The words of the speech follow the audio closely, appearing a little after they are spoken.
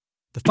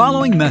The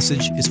following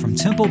message is from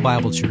Temple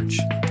Bible Church.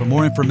 For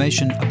more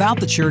information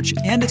about the church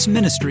and its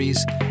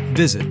ministries,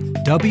 visit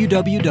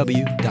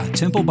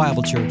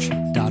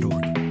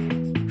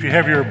www.templebiblechurch.org. If you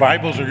have your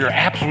Bibles or your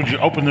apps, would you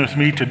open with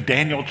me to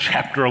Daniel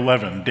chapter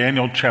 11?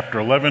 Daniel chapter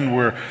 11,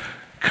 we're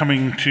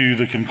coming to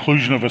the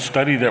conclusion of a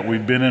study that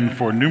we've been in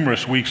for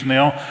numerous weeks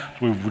now.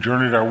 We've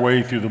journeyed our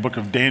way through the book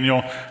of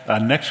Daniel.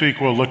 Next week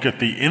we'll look at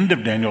the end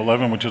of Daniel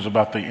 11, which is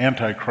about the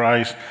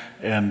Antichrist,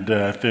 and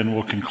then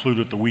we'll conclude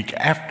it the week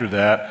after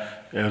that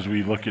as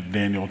we look at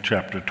Daniel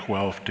chapter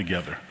 12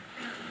 together.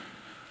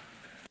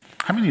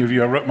 How many of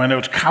you, I wrote my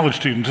notes, college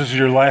students, this is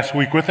your last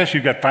week with us.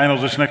 You've got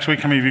finals this next week.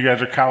 How many of you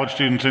guys are college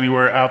students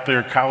anywhere out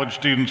there? College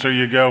students, there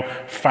you go.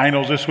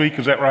 Finals this week,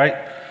 is that right?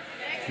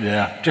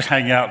 Yeah, just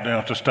hang out, don't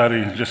have to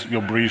study, just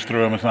you'll breeze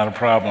through them, it's not a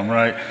problem,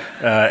 right?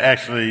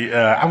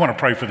 I want to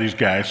pray for these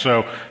guys.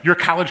 So you're a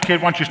college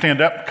kid, why don't you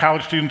stand up?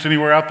 College students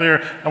anywhere out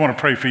there, I want to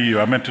pray for you.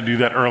 I meant to do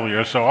that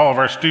earlier. So all of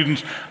our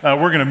students, we're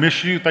going to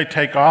miss you. They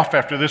take off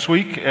after this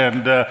week,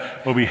 and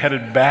we'll be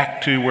headed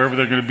back to wherever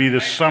they're going to be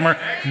this summer.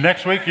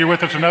 Next week, you're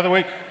with us another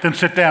week, then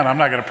sit down. I'm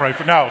not going to pray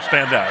for, no,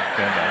 stand up.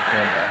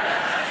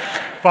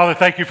 Father,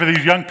 thank you for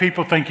these young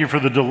people. Thank you for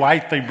the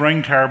delight they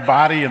bring to our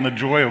body and the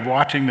joy of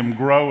watching them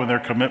grow in their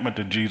commitment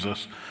to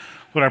Jesus.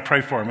 Lord, I pray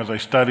for them as they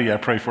study. I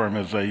pray for them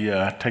as they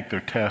take their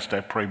test.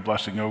 I pray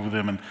blessing over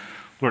them. And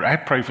Lord, I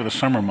pray for the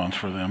summer months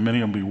for them.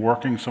 Many of them will be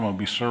working. Some will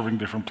be serving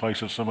different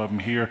places. Some of them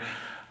here.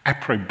 I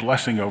pray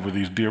blessing over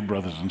these dear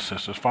brothers and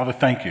sisters. Father,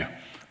 thank you.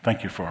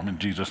 Thank you for them. In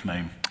Jesus'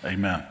 name,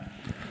 amen.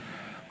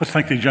 Let's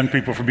thank these young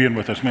people for being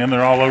with us, man.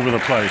 They're all over the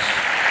place.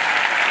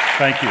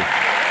 Thank you.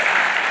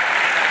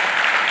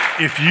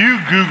 If you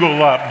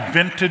Google up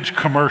vintage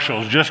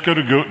commercials, just go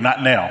to Google,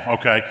 not now,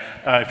 okay?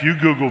 If you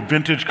Google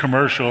vintage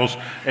commercials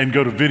and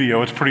go to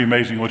video, it's pretty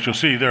amazing what you'll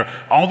see. There are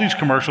all these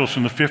commercials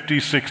from the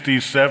 50s,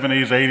 60s,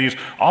 70s, 80s,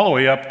 all the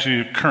way up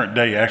to current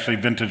day. Actually,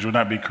 vintage would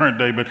not be current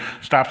day, but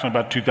stops in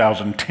about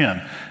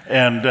 2010.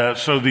 And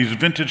so these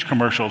vintage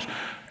commercials,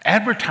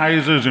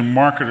 advertisers and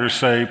marketers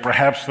say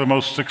perhaps the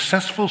most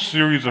successful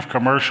series of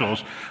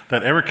commercials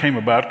that ever came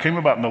about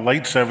in the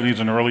late 70s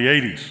and early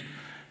 80s.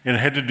 It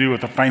had to do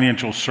with a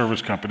financial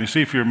service company.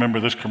 See if you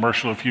remember this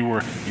commercial, if you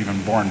were even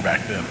born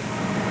back then.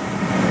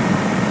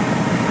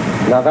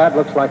 Now that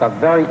looks like a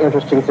very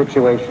interesting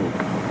situation.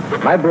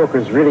 My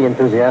broker's really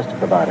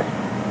enthusiastic about it.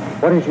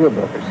 What does your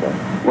broker say?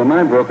 Well,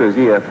 my broker is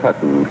E.F.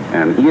 Hutton,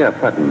 and E.F.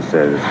 Hutton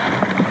says...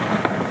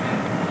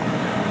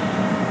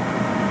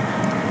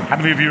 How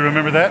many of you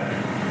remember that?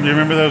 You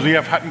remember those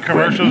E.F. Hutton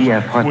commercials?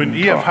 When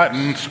E.F.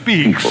 Hutton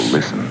speaks,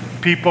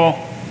 people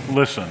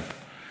listen.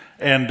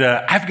 And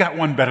I've got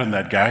one better than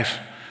that, guys.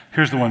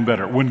 Here's the one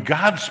better. When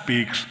God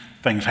speaks,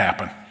 things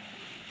happen.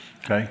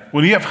 Okay?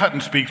 When E.F.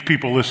 Hutton speaks,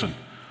 people listen.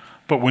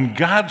 But when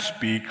God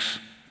speaks,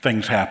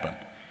 things happen.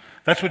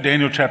 That's what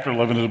Daniel chapter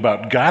 11 is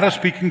about. God is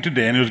speaking to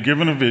Daniel. He's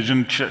given a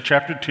vision,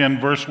 chapter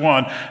 10, verse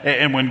 1.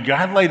 And when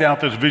God laid out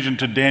this vision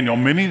to Daniel,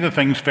 many of the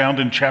things found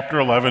in chapter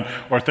 11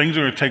 are things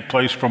that are going to take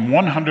place from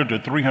 100 to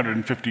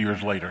 350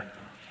 years later.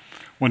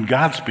 When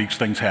God speaks,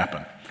 things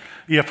happen.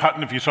 E.F.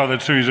 Hutton, if you saw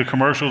that series of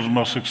commercials, the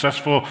most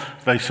successful,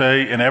 they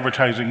say, in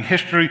advertising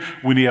history.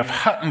 When E.F.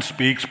 Hutton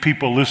speaks,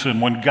 people listen.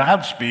 When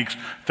God speaks,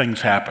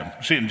 things happen.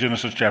 See it in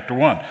Genesis chapter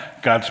 1.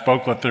 God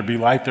spoke, let there be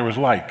light, there was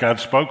light. God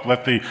spoke,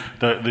 let the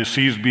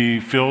seas be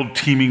filled,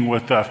 teeming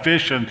with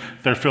fish, and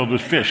they're filled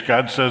with fish.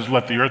 God says,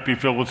 let the earth be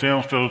filled with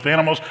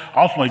animals.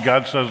 Ultimately,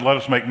 God says, let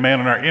us make man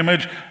in our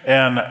image,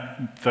 and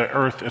the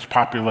earth is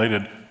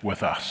populated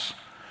with us.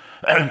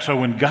 And so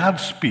when God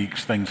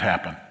speaks, things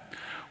happen.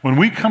 When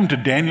we come to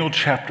Daniel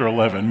chapter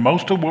 11,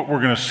 most of what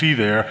we're going to see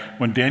there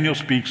when Daniel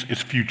speaks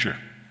is future.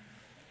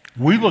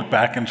 We look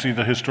back and see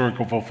the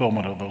historical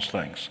fulfillment of those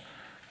things.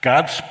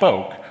 God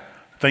spoke,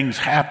 things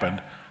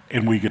happened,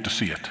 and we get to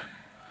see it.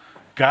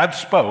 God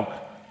spoke,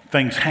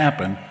 things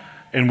happened,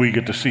 and we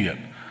get to see it.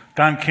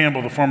 Don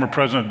Campbell, the former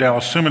president of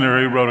Dallas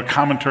Seminary, wrote a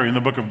commentary in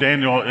the book of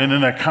Daniel, and in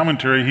that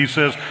commentary he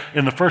says,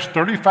 in the first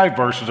 35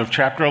 verses of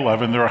chapter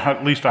 11, there are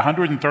at least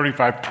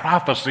 135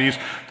 prophecies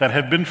that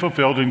have been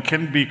fulfilled and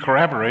can be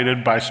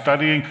corroborated by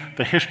studying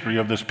the history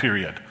of this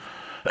period.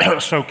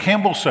 So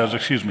Campbell says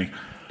there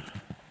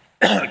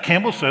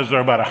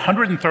are about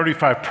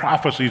 135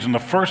 prophecies in the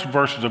first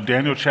verses of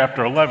Daniel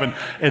chapter 11,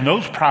 and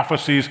those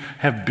prophecies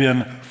have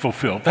been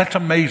fulfilled. That's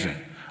amazing.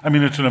 I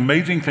mean, it's an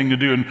amazing thing to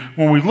do. And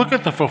when we look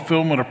at the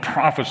fulfillment of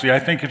prophecy, I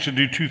think it should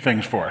do two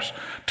things for us.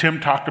 Tim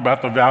talked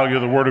about the value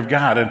of the Word of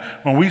God. And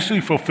when we see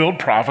fulfilled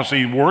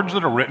prophecy, words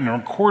that are written or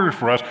recorded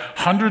for us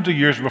hundreds of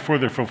years before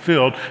they're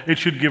fulfilled, it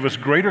should give us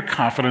greater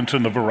confidence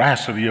in the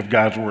veracity of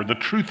God's Word, the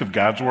truth of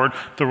God's Word,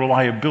 the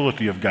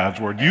reliability of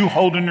God's Word. You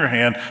hold in your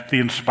hand the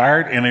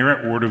inspired,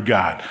 inerrant Word of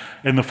God.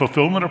 And the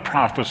fulfillment of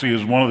prophecy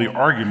is one of the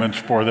arguments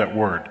for that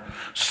Word.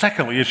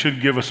 Secondly, it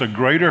should give us a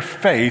greater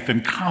faith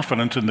and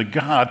confidence in the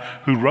God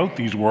who wrote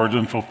these words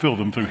and fulfilled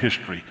them through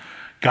history.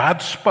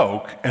 God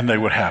spoke and they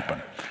would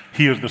happen.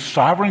 He is the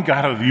sovereign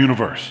God of the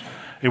universe.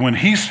 And when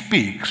he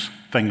speaks,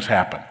 things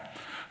happen.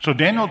 So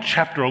Daniel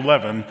chapter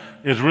 11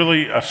 is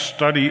really a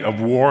study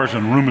of wars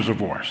and rumors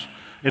of wars.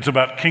 It's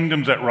about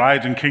kingdoms that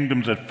rise and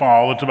kingdoms that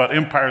fall. It's about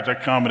empires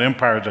that come and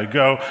empires that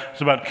go.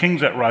 It's about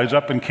kings that rise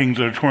up and kings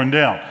that are torn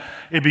down.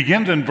 It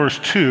begins in verse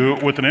 2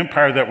 with an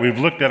empire that we've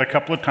looked at a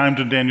couple of times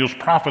in Daniel's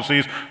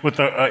prophecies, with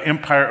the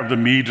empire of the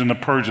Medes and the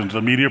Persians,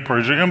 the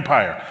Media-Persia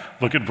Empire.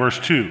 Look at verse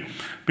 2.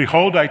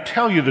 Behold, I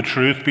tell you the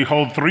truth.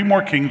 Behold, 3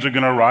 more kings are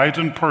going to rise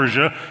in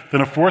Persia.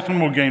 Then a 4th one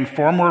will gain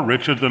far more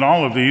riches than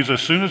all of these.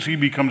 As soon as he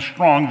becomes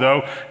strong,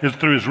 though,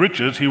 through his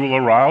riches, he will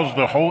arouse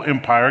the whole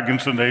empire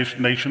against the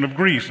nation of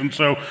Greece. And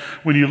so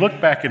when you look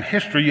back in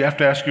history, you have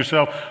to ask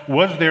yourself,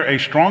 was there a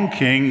strong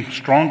king,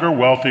 stronger,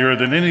 wealthier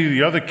than any of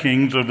the other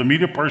kings of the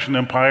Medo-Persian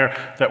Empire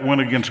that went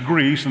against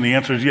Greece? And the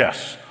answer is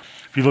yes.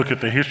 If you look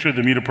at the history of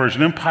the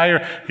Medo-Persian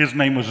Empire, his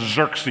name was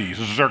Xerxes.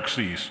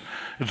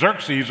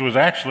 Xerxes was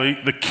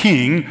actually the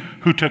king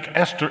who took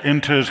Esther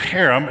into his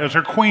harem as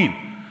her queen.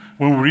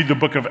 When we read the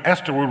book of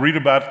Esther, we read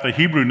about the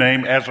Hebrew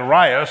name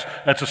Azarias.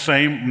 That's the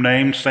same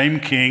name, same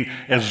king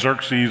as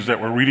Xerxes that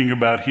we're reading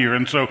about here.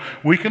 And so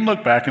we can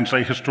look back and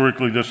say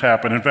historically this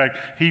happened. In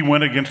fact, he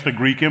went against the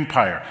Greek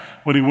Empire.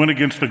 When he went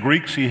against the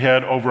Greeks, he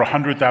had over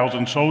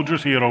 100,000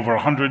 soldiers. He had over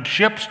 100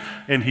 ships,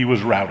 and he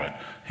was routed.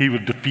 He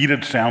was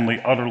defeated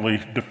soundly,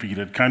 utterly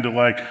defeated, kind of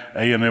like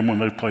A&M when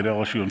they played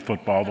LSU in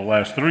football the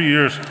last 3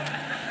 years,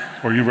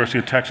 or University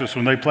of Texas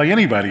when they play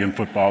anybody in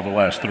football the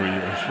last 3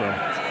 years.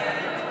 So,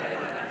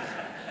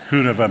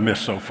 who have I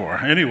missed so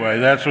far? Anyway,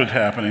 that's what's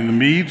happening. The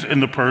Medes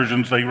and the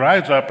Persians, they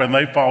rise up and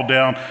they fall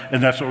down,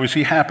 and that's what we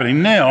see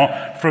happening.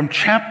 Now, from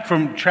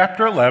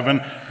chapter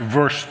 11,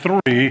 verse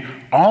 3,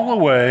 all the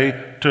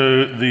way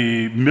to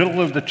the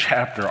middle of the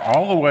chapter,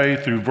 all the way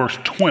through verse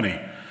 20,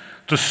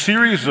 it's a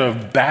series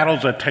of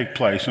battles that take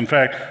place. In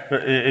fact,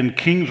 in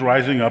kings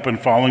rising up and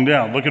falling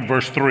down. Look at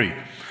verse 3.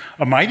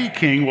 A mighty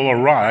king will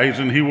arise,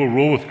 and he will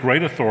rule with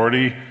great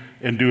authority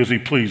and do as he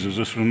pleases.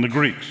 This is from the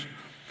Greeks.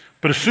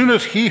 But as soon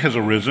as he has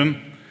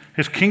arisen,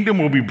 his kingdom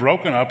will be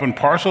broken up and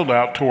parceled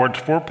out towards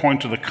 4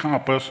 points of the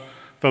compass,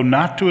 though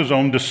not to his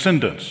own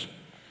descendants,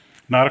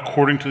 not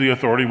according to the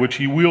authority which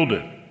he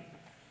wielded.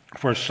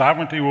 For his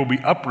sovereignty will be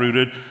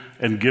uprooted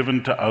and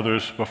given to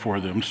others before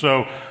them.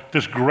 So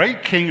this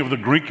great king of the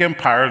Greek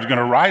Empire is going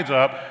to rise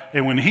up,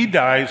 and when he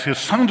dies, his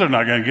sons are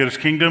not going to get his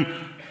kingdom,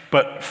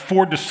 but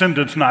 4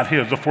 descendants, not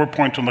his, the 4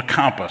 points on the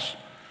compass.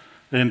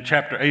 In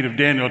chapter 8 of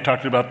Daniel, it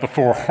talked about the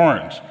 4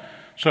 horns.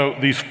 So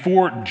these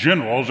 4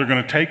 generals are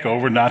going to take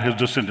over, not his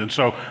descendants.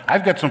 So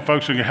I've got some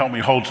folks who can help me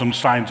hold some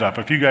signs up.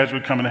 If you guys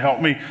would come and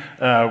help me,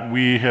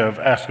 we have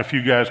asked a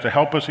few guys to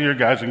help us here,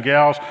 guys and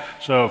gals.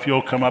 So if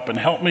you'll come up and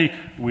help me,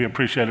 we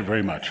appreciate it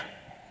very much.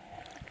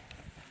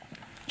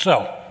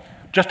 So,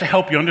 just to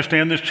help you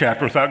understand this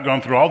chapter without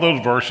going through all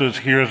those verses,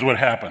 here's what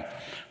happened.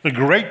 The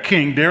great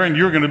king, Darren,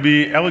 you're going to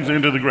be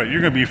Alexander the Great.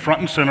 You're going to be front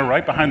and center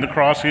right behind the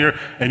cross here,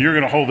 and you're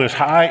going to hold this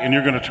high, and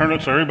you're going to turn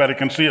it so everybody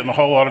can see it in the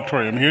whole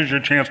auditorium. Here's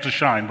your chance to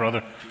shine,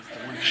 brother.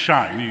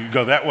 Shine. You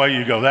go that way,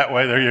 you go that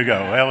way, there you go.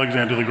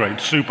 Alexander the Great.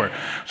 Super.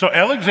 So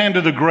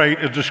Alexander the Great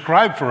is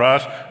described for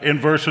us in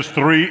verses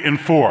 3 and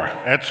 4.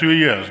 That's who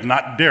he is.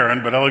 Not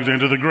Darren, but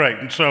Alexander the Great.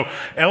 And so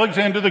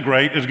Alexander the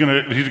Great is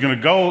going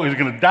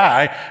to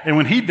die, and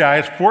when he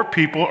dies, 4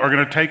 people are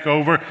going to take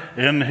over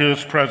in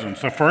his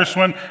presence. The first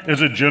one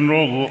is a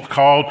general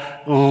called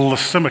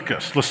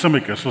Lysimachus.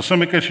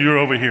 Lysimachus, you're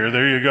over here.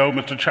 There you go,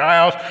 Mr.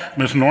 Childs.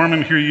 Miss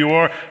Norman, here you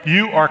are.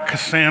 You are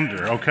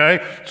Cassander,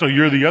 okay? So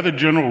you're the other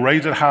general.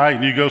 Raise it high,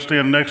 and you go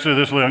stand next to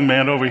this young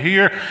man over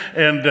here.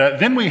 And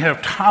then we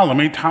have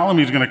Ptolemy.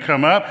 Ptolemy's going to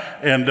come up,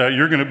 and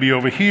you're going to be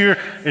over here.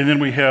 And then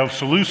we have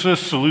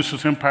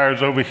Seleucus Empire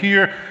is over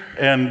here.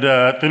 And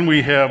then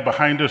we have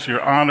behind us,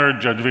 Your Honor,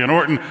 Judge Van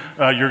Orton.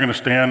 You're going to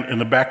stand in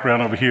the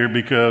background over here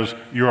because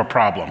you're a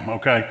problem,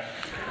 okay?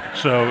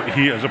 So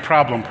he is a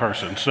problem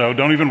person. So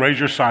don't even raise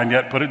your sign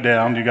yet. Put it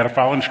down. You got to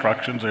follow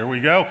instructions. There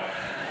we go.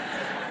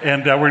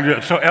 And we're going to do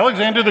it. So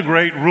Alexander the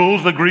Great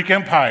rules the Greek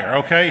Empire,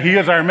 okay? He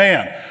is our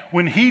man.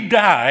 When he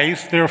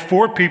dies, there are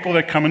 4 people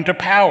that come into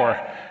power.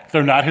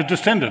 They're not his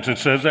descendants. It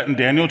says that in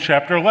Daniel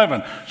chapter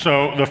 11.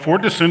 So the 4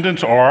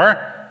 descendants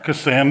are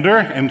Cassander,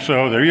 and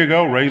so there you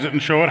go, raise it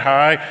and show it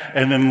high.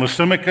 And then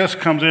Lysimachus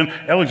comes in.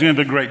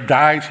 Alexander the Great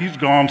dies. He's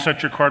gone.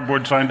 Set your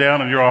cardboard sign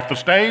down and you're off the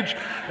stage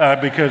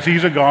because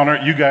he's a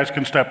goner. You guys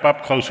can step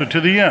up closer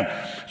to the end.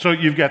 So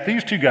you've got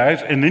these 2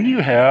 guys, and then you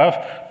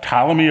have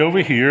Ptolemy over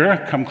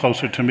here. Come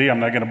closer to me. I'm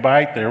not going to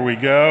bite. There we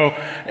go.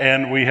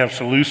 And we have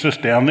Seleucus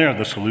down there,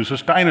 the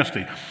Seleucus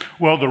dynasty.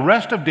 Well, the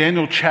rest of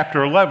Daniel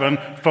chapter 11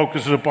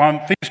 focuses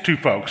upon these 2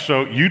 folks.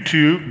 So you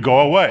 2 go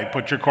away.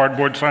 Put your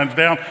cardboard signs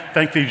down.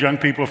 Thank these young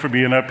people for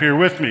being up here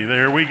with me.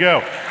 There we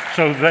go.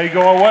 So they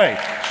go away.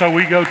 So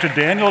we go to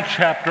Daniel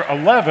chapter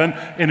 11,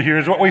 and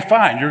here's what we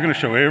find. You're going to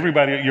show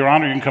everybody, Your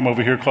Honor, you can come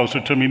over here closer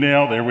to me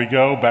now. There we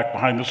go, back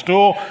behind the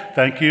stool.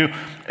 Thank you.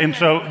 And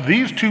so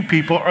these 2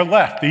 people are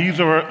left. These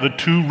are the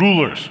 2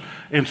 rulers.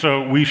 And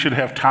so we should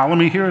have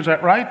Ptolemy here, is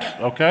that right?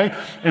 Okay.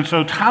 And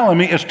so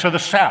Ptolemy is to the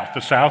south.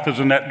 The south is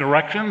in that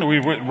direction.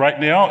 Right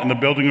now, in the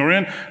building we're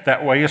in,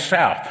 that way is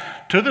south.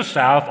 To the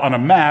south on a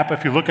map,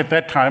 if you look at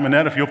that time, and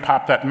then if you'll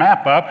pop that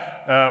map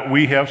up,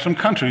 we have some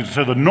countries.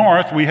 To the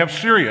north, we have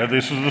Syria.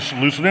 This is the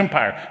Seleucid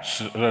Empire.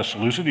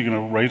 Seleucid, you're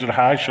going to raise it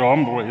high, show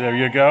them, there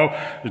you go.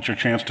 It's your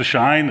chance to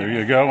shine. There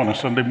you go on a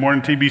Sunday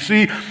morning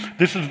TBC.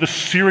 This is the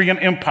Syrian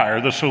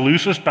Empire. The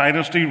Seleucid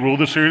dynasty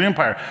ruled the Syrian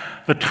Empire.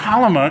 The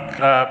Ptolemaic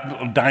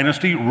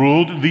dynasty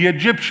ruled the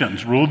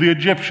Egyptians.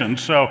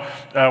 So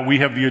we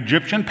have the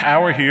Egyptian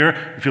power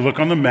here. If you look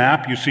on the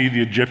map, you see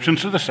the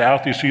Egyptians to the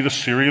south, you see the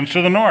Syrians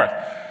to the north.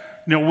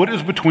 Now, what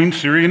is between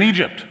Syria and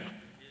Egypt?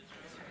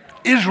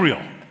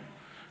 Israel.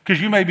 Because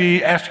you may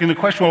be asking the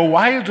question, well,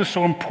 why is this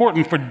so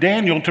important for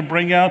Daniel to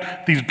bring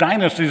out these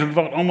dynasties and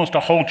devote almost a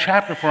whole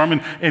chapter for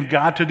him and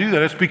God to do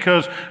that? It's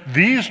because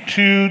these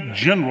two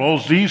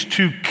generals, these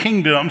two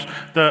kingdoms,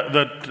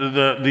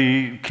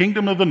 the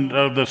kingdom of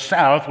the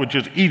south, which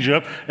is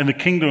Egypt, and the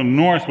kingdom of the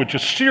north, which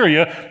is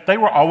Syria, they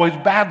were always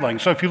battling.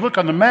 So if you look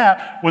on the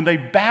map, when they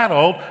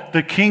battled,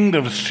 the king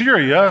of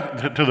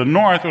Syria to the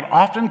north would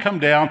often come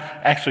down,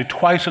 actually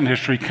twice in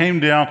history,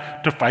 came down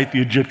to fight the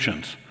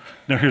Egyptians.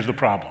 Now here's the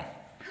problem.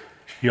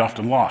 He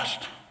often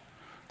lost.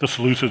 The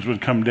Seleucids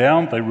would come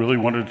down. They really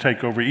wanted to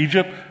take over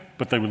Egypt,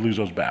 but they would lose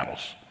those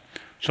battles.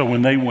 So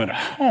when they went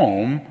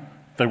home,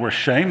 they were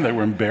ashamed, they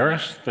were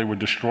embarrassed, they were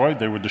destroyed,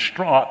 they were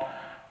distraught,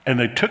 and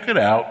they took it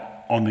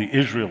out on the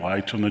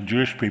Israelites, on the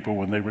Jewish people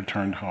when they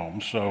returned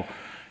home. So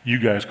you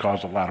guys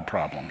caused a lot of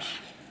problems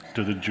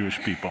to the Jewish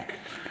people.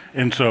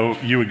 And so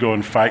you would go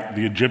and fight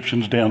the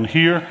Egyptians down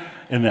here,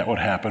 and that would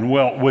happen.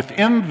 Well,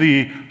 within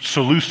the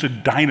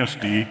Seleucid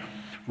dynasty,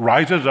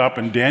 rises up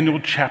in Daniel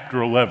chapter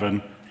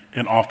 11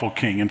 an awful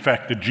king. In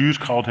fact, the Jews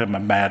called him a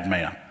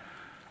madman.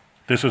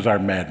 This is our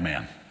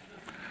madman,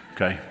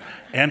 okay?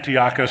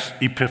 Antiochus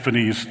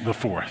Epiphanes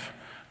IV.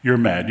 You're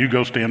mad. You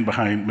go stand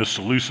behind Miss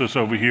Seleucus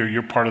over here.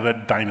 You're part of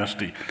that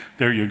dynasty.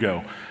 There you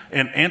go.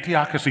 And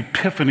Antiochus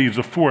Epiphanes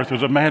IV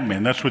was a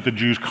madman. That's what the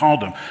Jews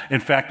called him. In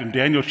fact, in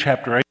Daniel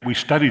chapter 8, we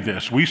studied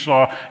this. We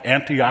saw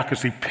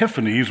Antiochus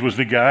Epiphanes was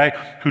the guy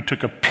who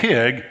took a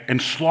pig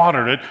and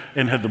slaughtered it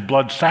and had the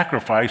blood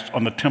sacrificed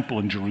on the temple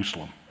in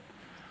Jerusalem.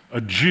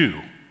 A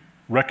Jew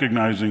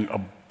recognizing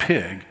a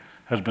pig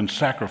has been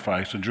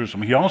sacrificed in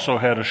Jerusalem. He also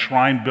had a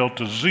shrine built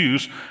to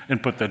Zeus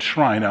and put that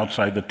shrine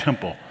outside the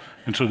temple.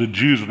 And so the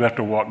Jews would have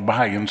to walk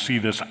by and see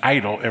this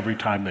idol every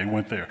time they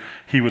went there.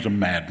 He was a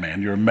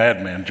madman. You're a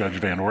madman, Judge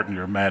Van Orton.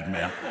 You're a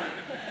madman.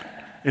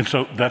 And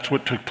so that's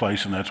what took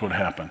place, and that's what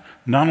happened.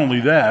 Not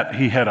only that,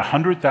 he had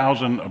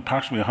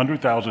approximately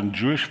 100,000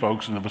 Jewish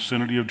folks in the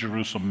vicinity of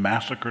Jerusalem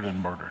massacred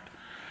and murdered.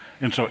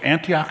 And so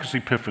Antiochus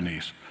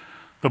Epiphanes,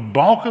 the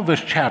bulk of this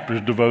chapter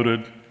is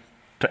devoted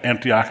to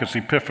Antiochus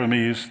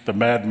Epiphanes, the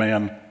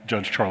madman,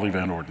 Judge Charlie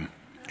Van Orden.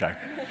 Okay?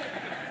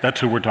 That's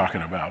who we're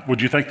talking about.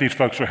 Would you think these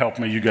folks will help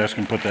me? You guys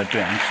can put that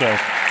down. So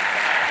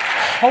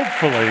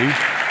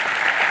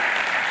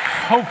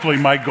hopefully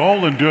my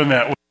goal in doing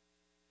that was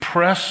to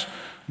press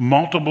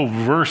multiple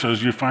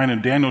verses you find in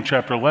Daniel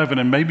chapter 11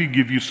 and maybe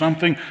give you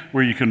something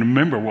where you can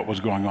remember what was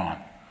going on.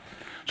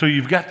 So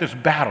you've got this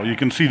battle. You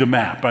can see the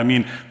map. I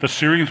mean, the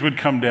Syrians would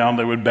come down.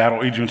 They would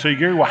battle Egypt. And say,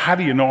 Gary, well, how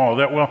do you know all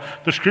that? Well,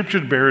 the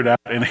scriptures bear it out,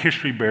 and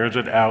history bears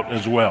it out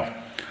as well.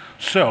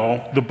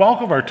 So the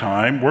bulk of our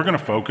time, we're going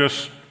to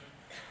focus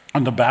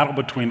on the battle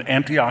between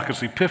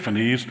Antiochus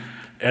Epiphanes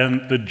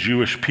and the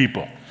Jewish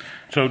people.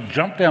 So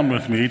jump down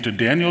with me to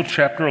Daniel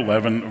chapter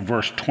 11,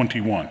 verse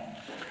 21.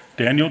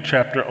 Daniel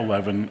chapter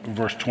 11,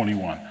 verse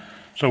 21.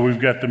 So we've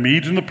got the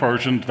Medes and the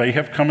Persians. They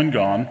have come and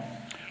gone.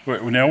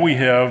 Now we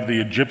have the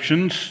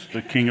Egyptians,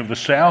 the king of the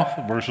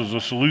south, versus the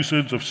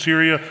Seleucids of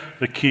Syria,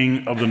 the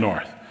king of the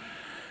north.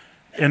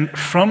 And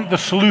from the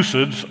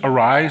Seleucids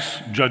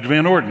arise Judge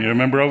Van Orden. You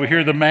remember over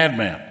here, the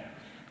madman.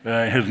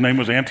 His name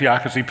was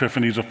Antiochus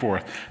Epiphanes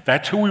IV.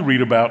 That's who we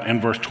read about in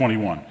verse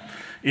 21.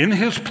 In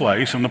his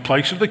place, in the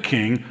place of the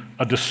king,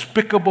 a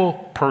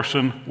despicable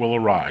person will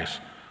arise,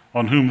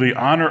 on whom the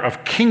honor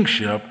of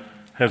kingship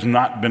has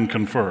not been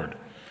conferred.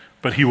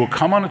 But he will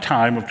come in a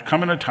time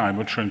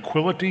of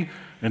tranquility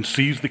and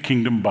seize the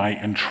kingdom by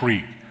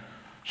intrigue.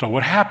 So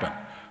what happened?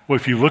 Well,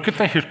 if you look at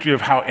the history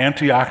of how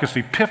Antiochus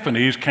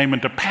Epiphanes came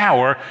into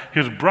power,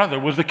 his brother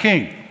was the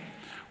king.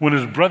 When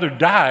his brother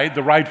died,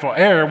 the rightful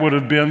heir would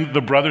have been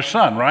the brother's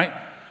son, right?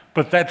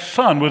 But that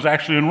son was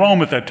actually in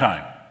Rome at that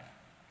time.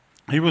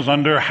 He was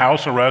under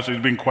house arrest. He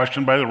was being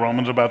questioned by the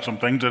Romans about some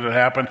things that had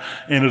happened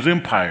in his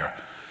empire.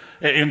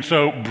 And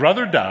so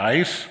brother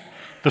dies.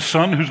 The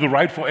son who's the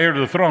rightful heir to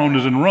the throne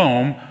is in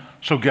Rome.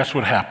 So guess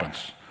what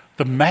happens?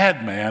 The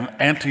madman,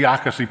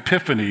 Antiochus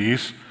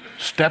Epiphanes,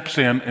 steps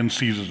in and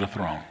seizes the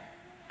throne.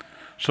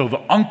 So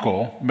the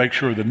uncle makes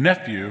sure the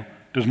nephew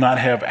does not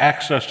have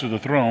access to the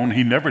throne.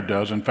 He never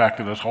does, in fact,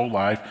 in his whole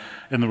life.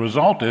 And the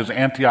result is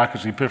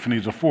Antiochus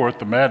Epiphanes IV,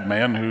 the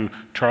madman who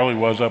Charlie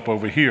was up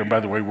over here. By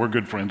the way, we're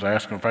good friends. I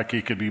asked him if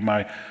he could be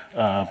my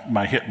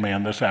hit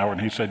man this hour, and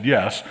he said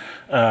yes.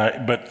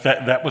 But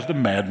that was the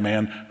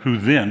madman who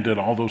then did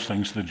all those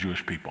things to the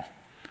Jewish people.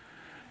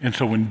 And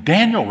so when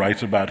Daniel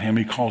writes about him,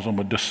 he calls him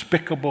a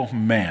despicable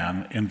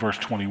man in verse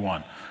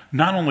 21.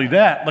 Not only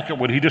that, look at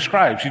what he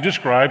describes. He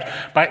describes,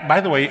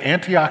 by the way,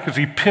 Antiochus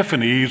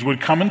Epiphanes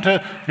would come into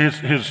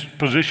his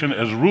position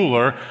as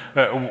ruler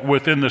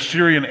within the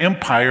Syrian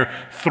Empire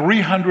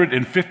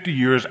 350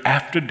 years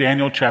after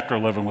Daniel chapter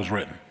 11 was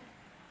written.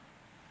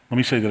 Let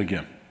me say that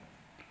again.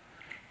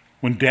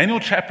 When Daniel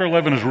chapter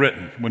 11 is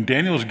written, when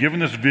Daniel is given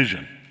this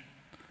vision,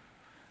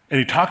 and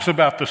he talks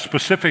about the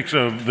specifics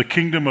of the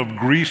kingdom of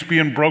Greece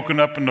being broken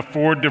up into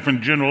 4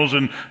 different generals,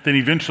 and then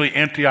eventually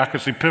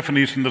Antiochus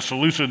Epiphanes and the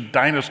Seleucid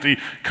dynasty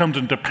comes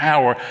into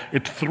power.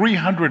 It's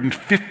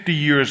 350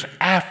 years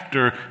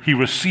after he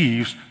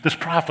receives this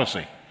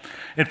prophecy.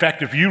 In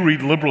fact, if you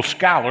read liberal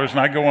scholars, and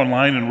I go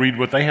online and read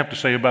what they have to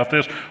say about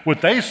this,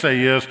 what they say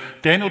is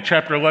Daniel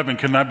chapter 11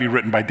 cannot be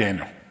written by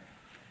Daniel,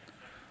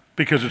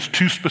 because it's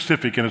too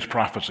specific in its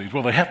prophecies.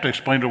 Well, they have to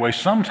explain it away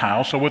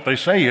somehow, so what they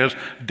say is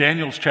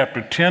Daniel's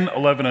chapter 10,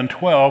 11, and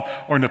 12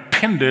 are an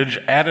appendage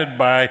added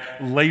by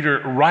later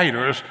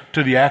writers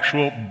to the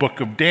actual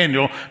book of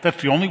Daniel.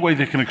 That's the only way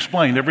they can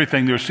explain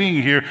everything they're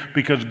seeing here,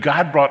 because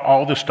God brought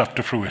all this stuff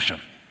to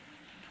fruition.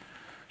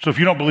 So if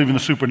you don't believe in the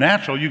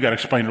supernatural, you got to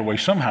explain it away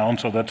somehow, and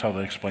so that's how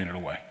they explain it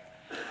away.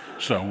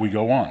 So we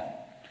go on.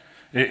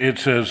 It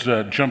says,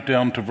 jump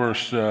down to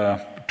verse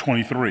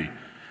 23.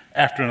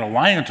 After an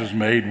alliance is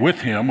made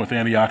with him, with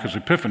Antiochus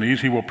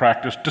Epiphanes, he will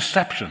practice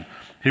deception.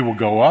 He will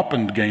go up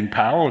and gain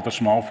power with a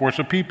small force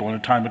of people. In a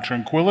time of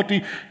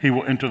tranquility, he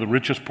will enter the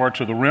richest parts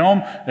of the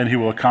realm, and he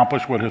will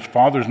accomplish what his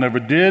fathers never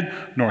did,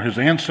 nor his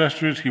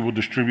ancestors. He will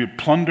distribute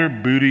plunder,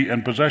 booty,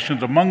 and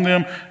possessions among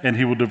them, and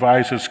he will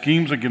devise his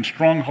schemes against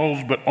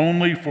strongholds, but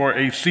only for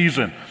a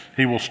season.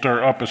 He will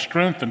stir up his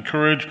strength and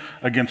courage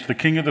against the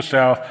king of the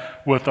south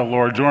with a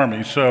large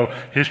army. So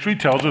history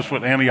tells us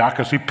what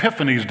Antiochus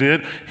Epiphanes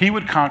did. He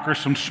would conquer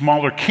some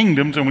smaller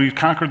kingdoms, and when he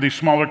conquered these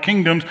smaller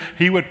kingdoms,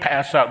 he would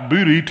pass out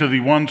booty to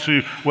the ones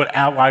who would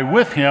ally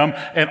with him,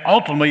 and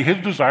ultimately his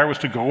desire was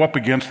to go up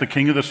against the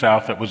king of the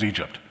south, that was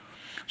Egypt.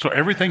 So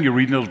everything you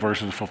read in those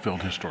verses is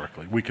fulfilled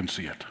historically. We can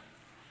see it.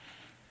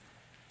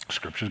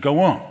 Scriptures go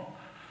on.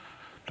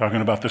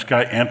 Talking about this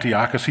guy,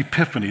 Antiochus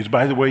Epiphanes.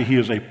 By the way, he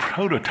is a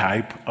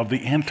prototype of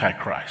the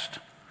Antichrist.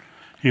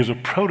 He is a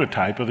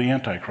prototype of the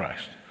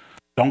Antichrist.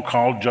 Don't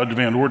call Judge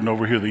Van Orden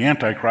over here the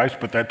Antichrist,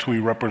 but that's who he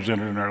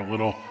represented in our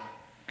little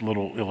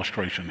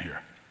illustration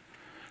here.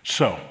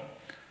 So,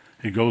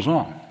 he goes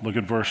on. Look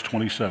at verse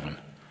 27.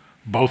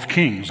 Both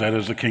kings, that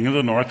is the king of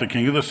the north, the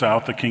king of the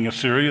south, the king of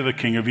Syria, the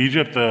king of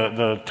Egypt,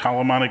 the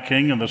Ptolemaic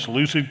king, and the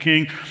Seleucid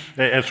king.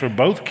 As for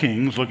both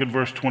kings, look at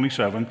verse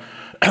 27.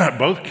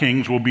 Both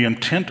kings will be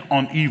intent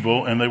on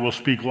evil, and they will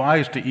speak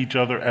lies to each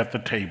other at the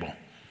table,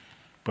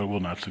 but will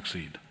not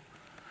succeed.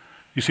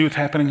 You see what's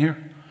happening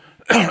here?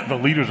 The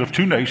leaders of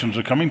 2 nations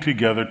are coming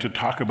together to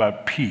talk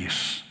about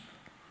peace,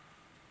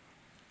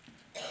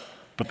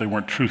 but they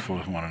weren't truthful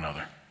with one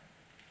another.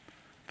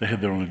 They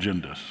had their own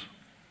agendas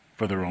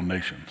for their own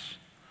nations.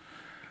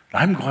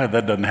 I'm glad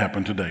that doesn't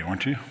happen today,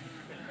 aren't you?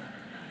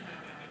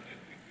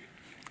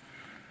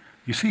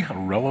 You see how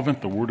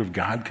relevant the Word of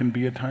God can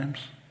be at times?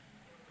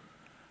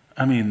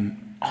 I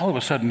mean, all of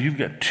a sudden you've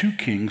got 2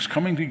 kings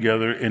coming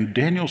together, and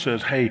Daniel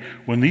says, hey,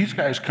 when these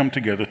guys come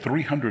together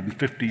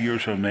 350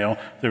 years from now,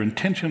 their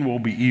intention will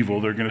be evil.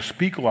 They're going to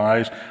speak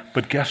lies,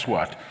 but guess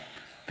what?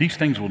 These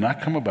things will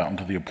not come about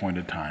until the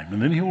appointed time.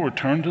 And then he will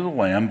return to the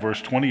land,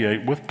 verse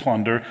 28, with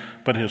plunder,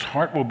 but his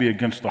heart will be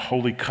against the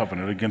holy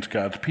covenant, against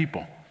God's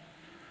people.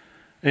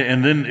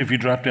 And then if you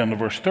drop down to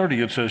verse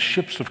 30, it says,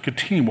 ships of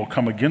Kittim will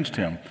come against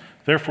him.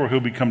 Therefore, he'll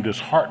become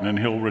disheartened, and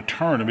he'll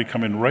return and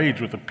become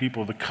enraged with the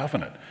people of the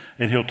covenant.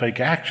 And he'll take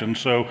action,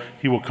 so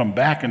he will come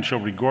back and show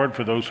regard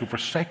for those who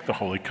forsake the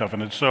holy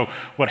covenant. So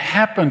what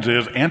happens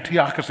is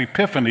Antiochus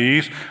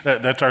Epiphanes,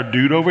 that's our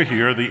dude over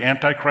here, the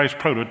Antichrist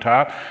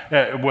prototype,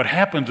 what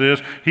happens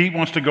is he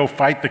wants to go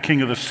fight the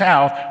king of the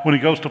south. When he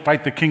goes to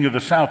fight the king of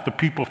the south, the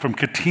people from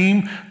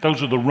Kittim,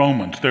 those are the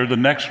Romans. They're the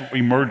next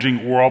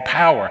emerging world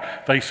power.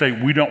 They say,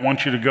 we don't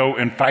want you to go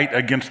and fight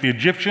against the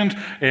Egyptians.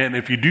 And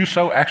if you do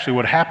so, actually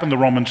what happened, the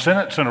Roman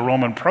Senate sent a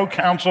Roman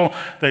proconsul.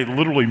 They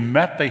literally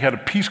met. They had a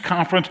peace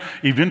conference.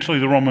 Eventually,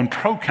 the Roman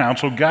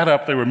proconsul got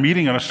up. They were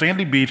meeting on a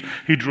sandy beach.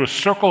 He drew a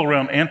circle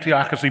around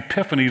Antiochus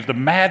Epiphanes, the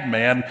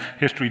madman,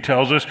 history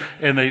tells us,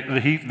 and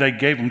they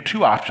gave him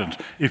 2 options.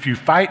 If you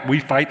fight, we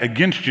fight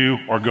against you,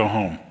 or go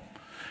home.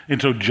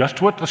 And so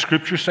just what the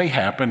scriptures say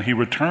happened, he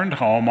returned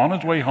home. On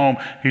his way home,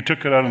 he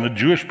took it out on the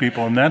Jewish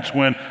people, and that's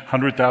when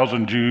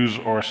 100,000 Jews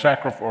or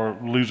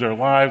lose their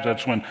lives.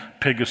 That's when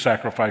pig is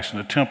sacrificed in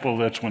the temple.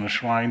 That's when a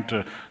shrine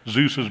to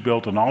Zeus is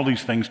built, and all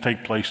these things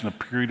take place in a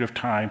period of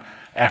time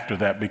after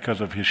that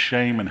because of his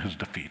shame and his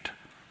defeat.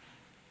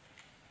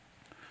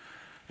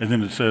 And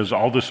then it says,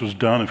 all this was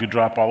done, if you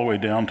drop all the way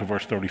down to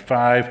verse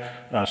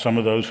 35, some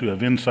of those who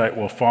have insight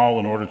will fall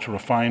in order to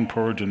refine,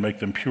 purge, and make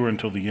them pure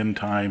until the end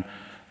time,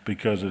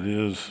 because it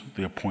is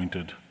the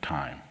appointed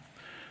time.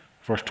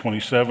 Verse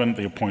 27,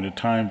 the appointed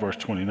time. Verse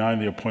 29,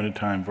 the appointed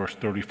time. Verse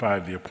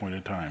 35, the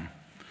appointed time.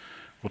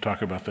 We'll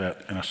talk about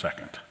that in a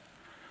second.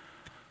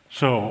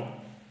 So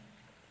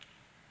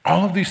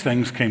all of these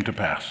things came to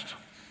pass.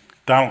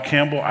 Donald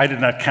Campbell, I did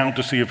not count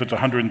to see if it's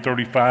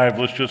 135,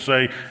 let's just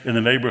say in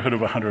the neighborhood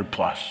of 100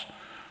 plus.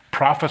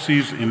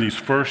 Prophecies in these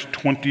first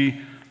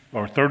 20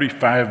 or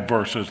 35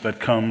 verses that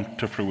come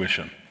to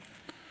fruition.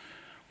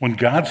 When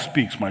God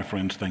speaks, my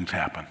friends, things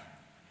happen.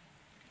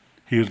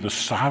 He is the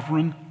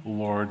sovereign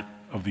Lord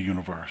of the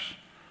universe.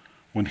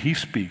 When he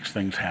speaks,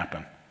 things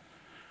happen.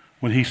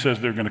 When he says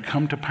they're going to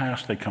come to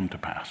pass, they come to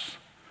pass.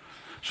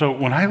 So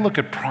when I look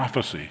at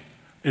prophecy,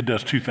 it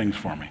does two things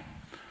for me.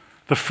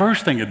 The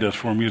first thing it does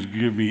for me is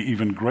give me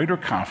even greater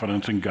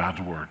confidence in God's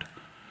word.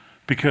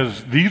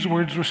 Because these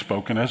words were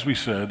spoken, as we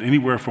said,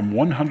 anywhere from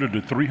 100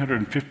 to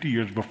 350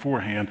 years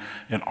beforehand,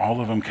 and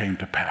all of them came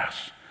to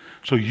pass.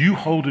 So you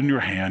hold in your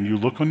hand, you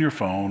look on your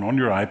phone, on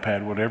your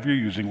iPad, whatever you're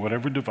using,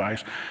 whatever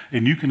device,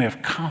 and you can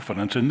have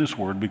confidence in this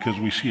word because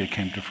we see it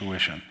came to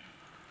fruition.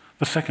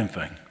 The second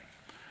thing,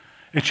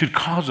 it should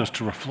cause us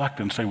to reflect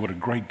and say, what a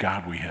great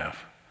God we have.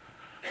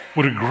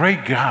 What a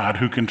great God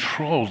who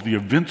controls the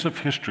events of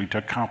history to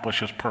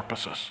accomplish his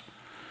purposes.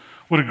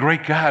 What a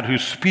great God who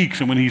speaks,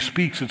 and when he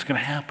speaks, it's going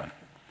to happen.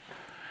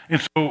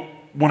 And so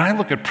when I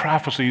look at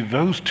prophecy,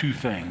 those two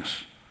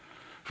things,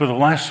 for the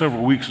last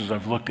several weeks as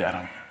I've looked at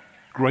them,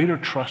 greater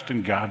trust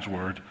in God's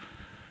word,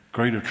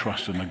 greater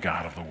trust in the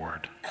God of the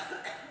word.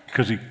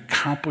 Because he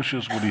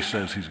accomplishes what he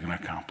says he's going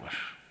to accomplish.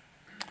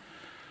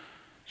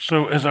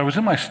 So as I was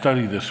in my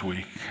study this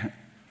week,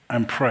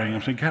 I'm praying,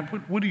 I'm saying, God,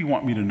 what do you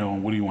want me to know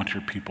and what do you want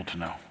your people to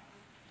know?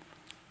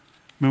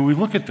 When we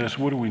look at this,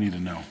 what do we need to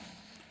know?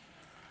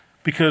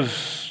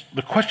 Because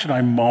the question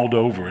I mulled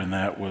over in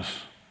that was,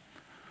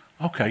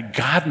 okay,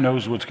 God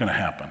knows what's going to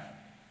happen.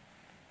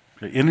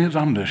 In his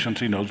omniscience,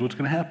 he knows what's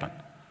going to happen.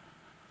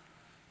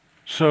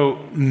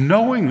 So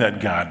knowing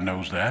that God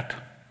knows that,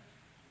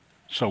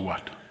 so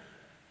what?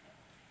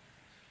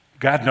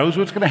 God knows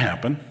what's going to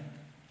happen,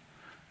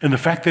 and the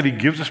fact that he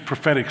gives us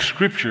prophetic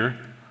scripture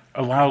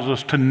allows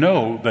us to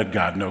know that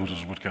God knows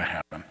what's going to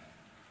happen.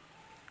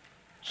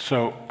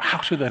 So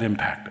how should that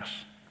impact us?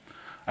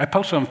 I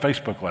posted on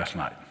Facebook last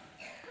night,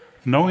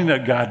 knowing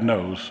that God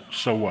knows,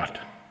 so what?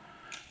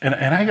 And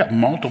I got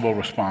multiple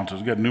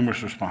responses, got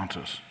numerous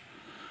responses.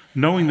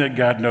 Knowing that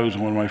God knows,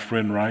 one of my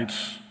friend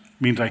writes,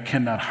 means I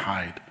cannot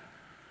hide.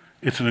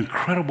 It's an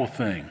incredible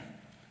thing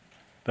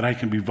that I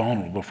can be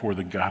vulnerable before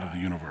the God of the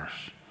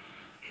universe.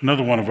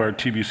 Another one of our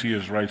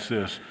TBCers writes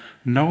this,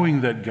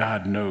 knowing that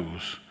God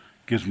knows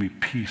gives me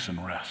peace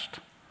and rest.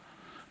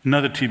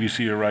 Another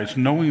TBCer writes,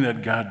 knowing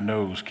that God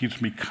knows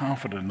keeps me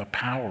confident in the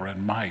power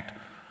and might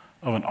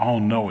of an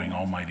all-knowing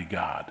Almighty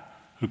God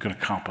who can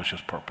accomplish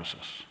his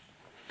purposes.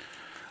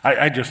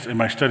 I just, in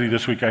my study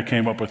this week, I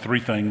came up with three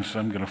things.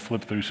 I'm going to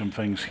flip through some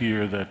things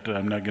here that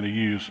I'm not going to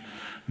use.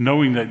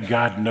 Knowing that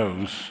God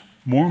knows,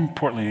 more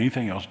importantly than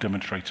anything else,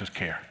 demonstrates his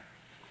care.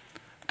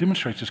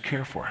 Demonstrates his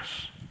care for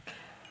us.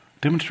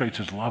 Demonstrates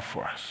his love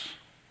for us.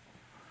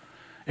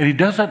 And he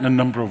does that in a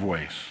number of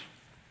ways.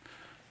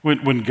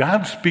 When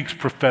God speaks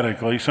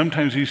prophetically,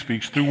 sometimes he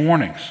speaks through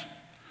warnings.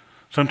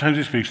 Sometimes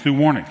he speaks through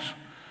warnings.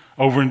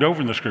 Over and over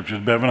in the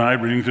scriptures. Bev and I,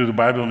 reading through the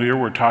Bible here,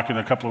 we're talking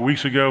a couple of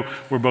weeks ago,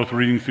 we're both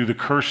reading through the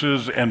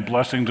curses and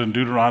blessings in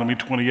Deuteronomy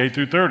 28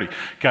 through 30.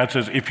 God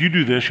says, if you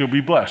do this, you'll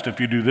be blessed. If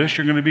you do this,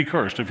 you're going to be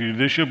cursed. If you do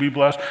this, you'll be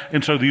blessed.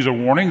 And so these are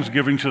warnings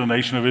given to the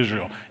nation of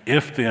Israel.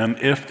 If then,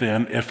 if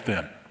then, if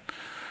then.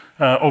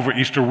 Over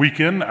Easter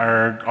weekend,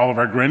 all of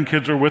our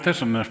grandkids are with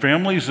us and their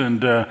families,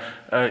 and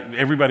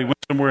everybody went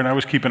somewhere, and I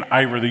was keeping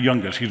Ivor, the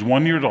youngest. He's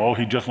 1 year old.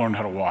 He just learned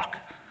how to walk.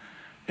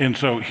 And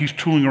so he's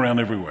tooling around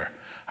everywhere.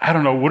 I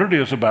don't know what it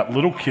is about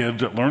little kids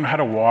that learn how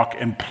to walk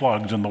and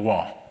plugs in the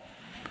wall.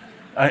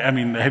 I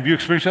mean, have you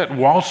experienced that?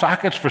 Wall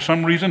sockets, for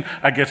some reason,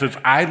 I guess it's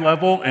eye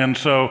level, and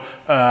so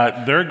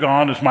they're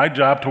gone. It's my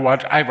job to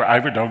watch Ivor.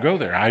 Ivor, don't go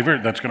there. Ivor,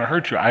 that's going to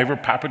hurt you. Ivor,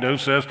 Papa Doe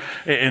says,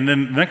 and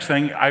then the next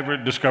thing, Ivor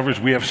discovers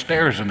we have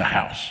stairs in the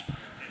house.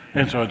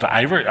 And so it's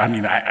Ivor,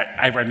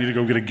 Ivor, I need to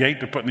go get a gate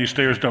to put in these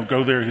stairs. Don't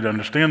go there. He'd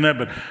understand that.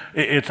 But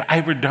it's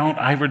Ivor, don't.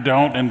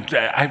 And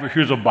Ivor,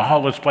 here's a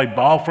ball. Let's play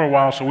ball for a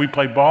while. So we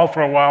play ball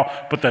for a while,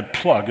 but that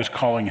plug is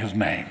calling his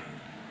name.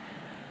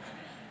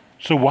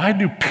 So why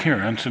do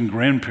parents and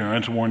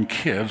grandparents warn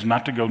kids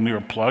not to go near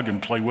a plug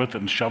and play with it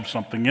and shove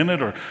something in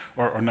it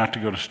or not to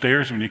go to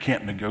stairs when you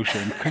can't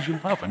negotiate? Because you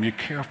love them. You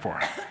care for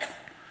them.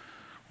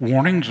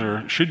 Warnings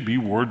should be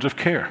words of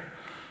care.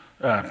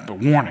 But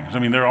warnings,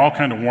 there are all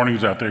kinds of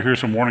warnings out there. Here's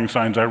some warning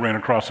signs I ran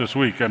across this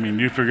week.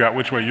 You figure out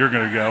which way you're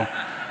going to go.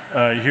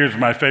 Here's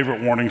my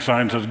favorite warning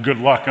sign, says good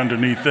luck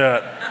underneath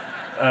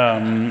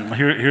that.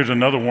 Here's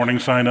another warning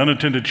sign,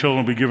 unattended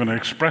children will be given an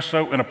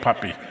espresso and a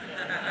puppy.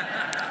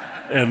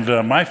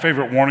 And my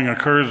favorite warning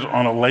occurs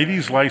on a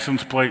lady's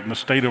license plate in the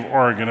state of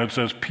Oregon. It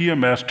says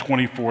PMS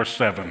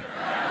 24/7.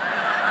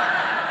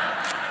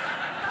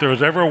 If there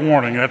was ever a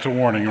warning, that's a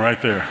warning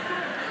right there.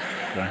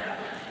 Okay.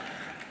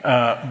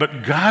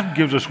 But God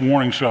gives us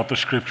warnings throughout the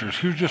scriptures.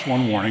 Here's just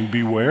one warning.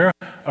 Beware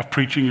of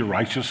preaching your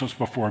righteousness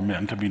before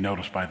men to be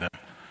noticed by them.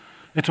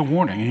 It's a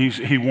warning.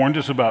 He warned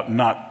us about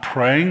not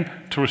praying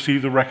to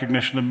receive the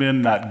recognition of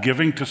men, not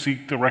giving to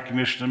seek the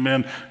recognition of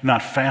men,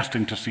 not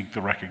fasting to seek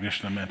the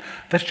recognition of men.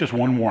 That's just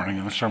one warning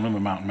in the Sermon on the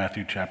Mount in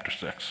Matthew chapter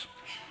 6.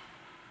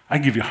 I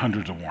give you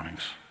hundreds of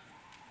warnings.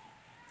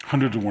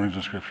 Hundreds of warnings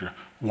in Scripture.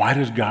 Why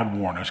does God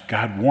warn us?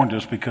 God warned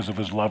us because of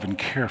his love and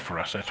care for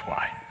us. That's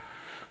why.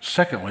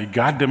 Secondly,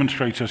 God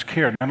demonstrates his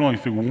care not only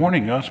through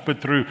warning us,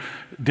 but through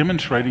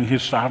demonstrating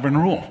his sovereign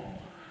rule.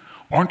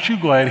 Aren't you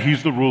glad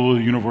he's the ruler of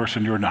the universe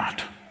and you're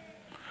not?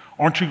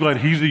 Aren't you glad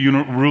he's the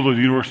ruler of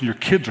the universe and your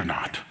kids are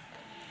not?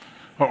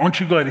 Or aren't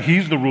you glad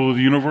he's the ruler of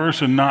the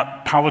universe and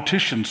not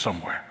politicians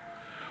somewhere?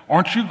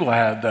 Aren't you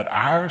glad that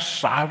our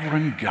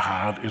sovereign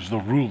God is the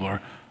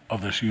ruler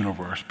of this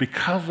universe?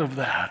 Because of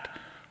that,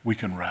 we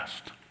can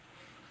rest.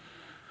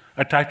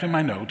 I typed in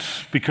my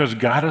notes, because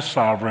God is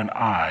sovereign,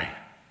 and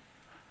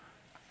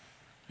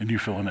you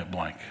fill in that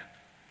blank.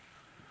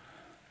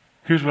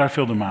 Here's what I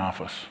filled in my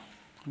office.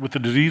 With the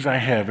disease I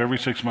have, every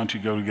 6 months you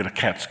go to get a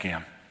CAT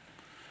scan.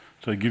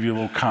 So they give you a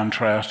little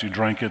contrast, you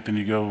drink it, then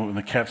you go in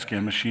the CAT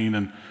scan machine,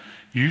 and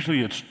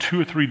usually it's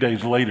 2 or 3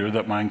 days later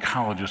that my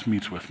oncologist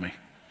meets with me.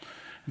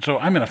 And so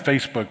I'm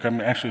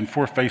actually in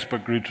 4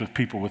 Facebook groups with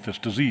people with this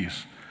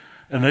disease,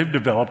 and they've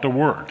developed a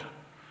word.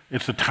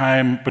 It's the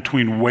time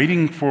between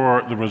waiting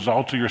for the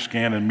results of your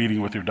scan and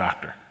meeting with your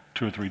doctor,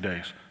 2 or 3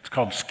 days. It's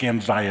called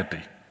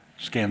scanxiety.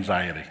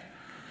 Scanxiety.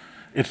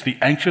 It's the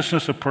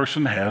anxiousness a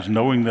person has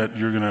knowing that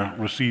you're going to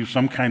receive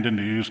some kind of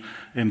news,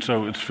 and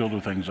so it's filled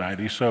with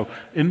anxiety. So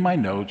in my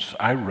notes,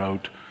 I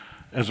wrote,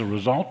 as a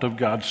result of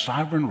God's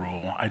sovereign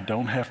rule, I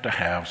don't have to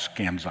have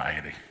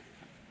scanxiety.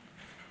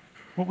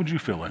 What would you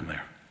fill in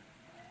there?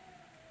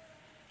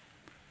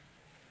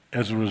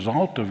 As a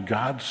result of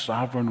God's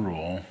sovereign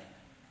rule,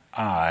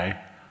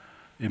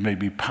 it may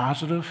be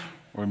positive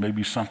or it may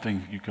be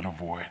something you can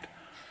avoid.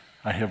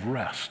 I have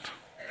rest.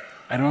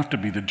 I don't have to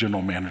be the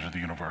general manager of the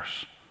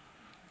universe.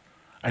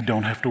 I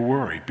don't have to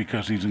worry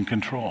because he's in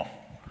control.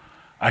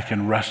 I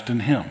can rest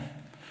in him.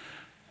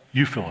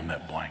 You fill in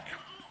that blank.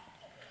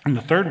 And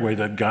the third way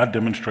that God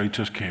demonstrates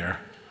his care,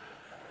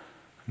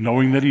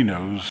 knowing that he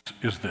knows,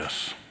 is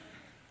this.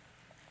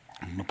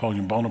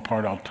 Napoleon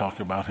Bonaparte, I'll talk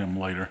about him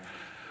later.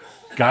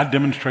 God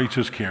demonstrates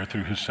his care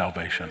through his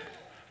salvation.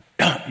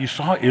 You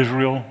saw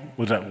Israel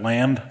was that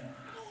land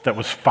that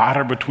was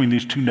fodder between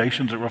these two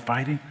nations that were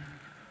fighting?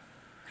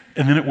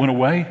 And then it went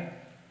away,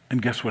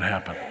 and guess what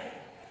happened?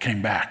 It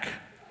came back.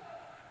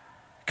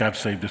 God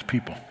saved his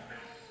people.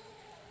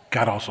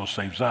 God also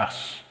saves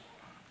us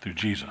through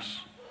Jesus.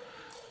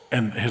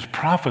 And his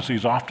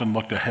prophecies often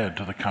looked ahead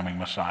to the coming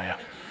Messiah.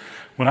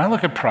 When I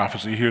look at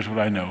prophecy, here's what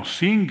I know.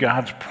 Seeing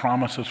God's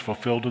promises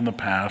fulfilled in the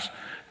past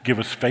give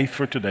us faith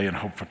for today and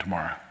hope for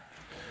tomorrow.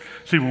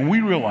 See, when we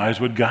realize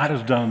what God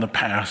has done in the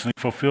past and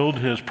he fulfilled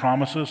his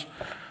promises,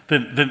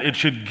 then it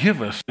should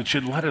it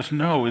should let us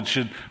know, it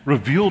should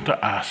reveal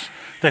to us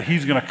that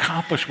he's going to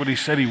accomplish what he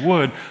said he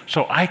would,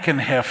 so I can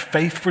have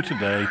faith for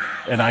today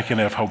and I can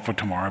have hope for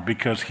tomorrow,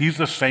 because he's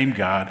the same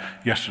God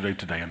yesterday,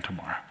 today, and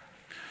tomorrow.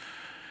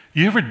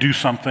 You ever do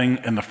something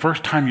and the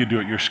first time you do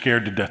it, you're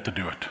scared to death to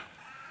do it?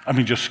 I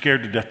mean, just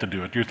scared to death to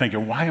do it. You're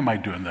thinking, why am I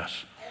doing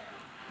this?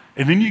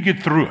 And then you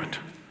get through it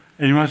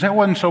and you realize that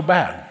wasn't so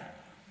bad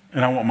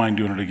and I won't mind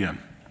doing it again.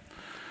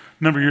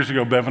 A number of years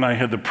ago, Bev and I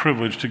had the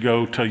privilege to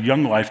go to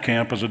Young Life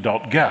Camp as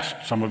adult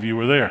guests. Some of you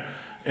were there.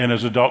 And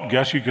as adult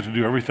guests, you get to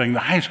do everything the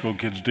high school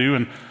kids do.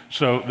 And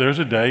so there's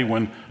a day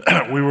when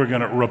we were going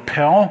to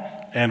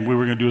rappel and we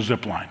were going to do a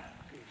zip line.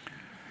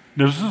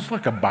 Now, is this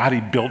like a body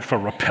built for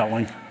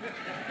rappelling?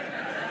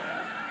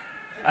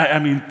 I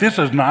mean, this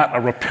is not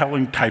a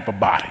rappelling type of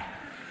body.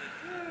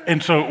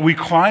 And so we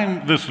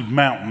climb this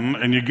mountain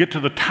and you get to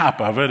the top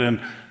of it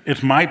and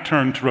it's my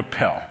turn to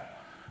rappel.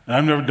 And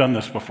I've never done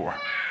this before.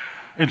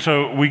 And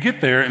so we get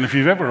there, and if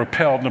you've ever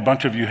rappelled, and a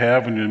bunch of you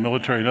have when you're in the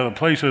military and other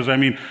places, I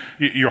mean,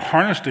 you're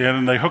harnessed in,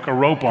 and they hook a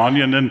rope on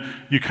you, and then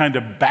you kind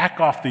of back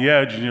off the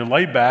edge, and you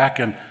lay back,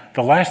 and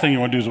the last thing you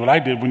want to do is what I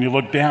did when you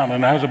look down,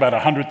 and I was about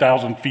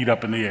 100,000 feet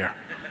up in the air.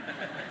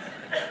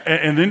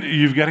 And then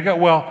you've got to go.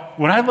 Well,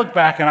 when I looked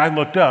back and I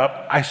looked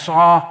up, I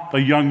saw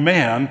the young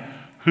man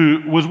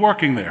who was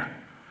working there.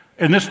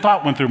 And this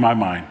thought went through my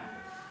mind.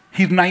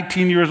 He's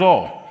 19 years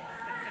old.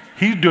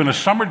 He's doing a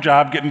summer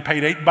job getting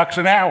paid $8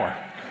 an hour.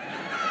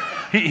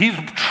 He's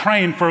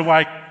trained for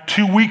like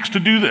 2 weeks to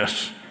do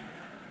this.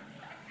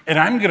 And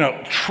I'm going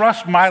to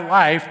trust my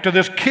life to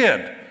this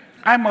kid.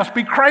 I must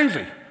be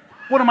crazy.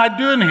 What am I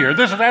doing here?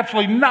 This is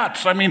absolutely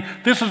nuts. I mean,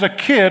 this is a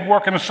kid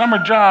working a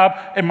summer job,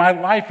 and my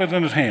life is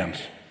in his hands.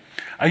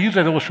 I used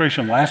that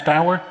illustration last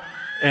hour,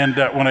 and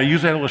when I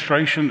used that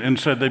illustration and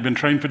said they've been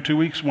trained for 2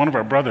 weeks, one of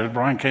our brothers,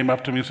 Brian, came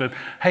up to me and said,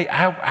 hey,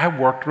 I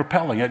worked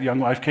rappelling at Young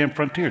Life Camp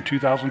Frontier,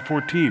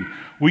 2014.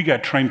 We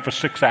got trained for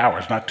 6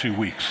 hours, not 2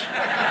 weeks.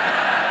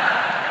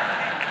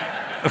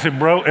 I said,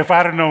 bro, if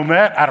I'd have known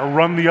that, I'd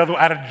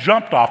have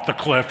jumped off the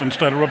cliff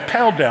instead of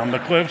rappelled down the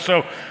cliff.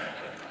 So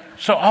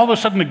all of a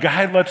sudden the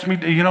guy lets me,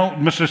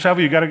 Mr.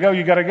 Selvey, you got to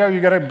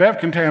go. Bev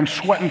can tell I'm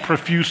sweating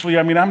profusely.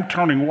 I mean, I'm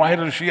turning white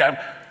as a sheet.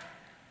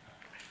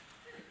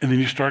 And then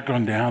you start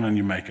going down and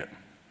you make it.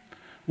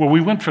 Well,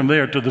 we went from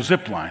there to the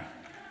zip line.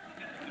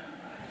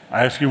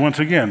 I ask you once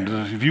again,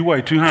 if you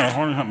weigh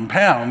 200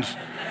 pounds,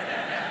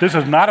 this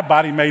is not a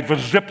body made for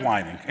zip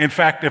lining. In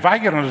fact, if I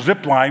get on a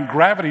zip line,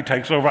 gravity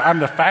takes over. I'm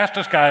the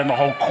fastest guy in the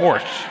whole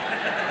course.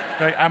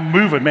 Okay? I'm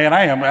moving, man.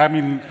 I am. I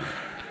mean,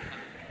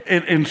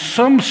 and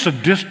some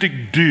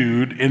sadistic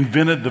dude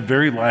invented the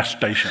very last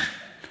station.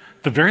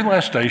 The very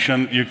last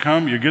station, you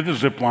get the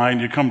zip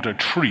line, you come to a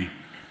tree.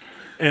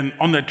 And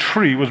on that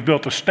tree was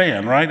built a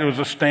stand, right? It was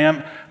a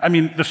stand. I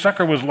mean, the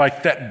sucker was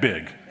like that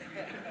big.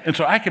 And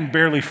so I can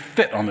barely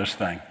fit on this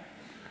thing.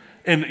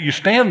 And you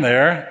stand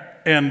there,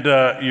 and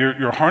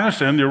you're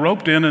harnessed in, you're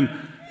roped in, and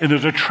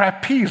there's a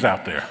trapeze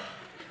out there.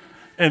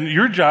 And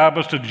your job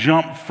is to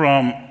jump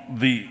from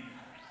the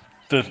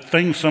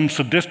thing some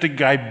sadistic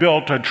guy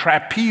built to a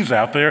trapeze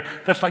out there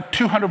that's like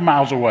 200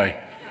 miles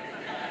away.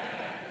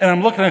 And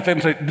I'm looking at that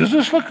and say, does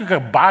this look like a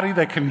body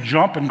that can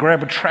jump and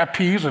grab a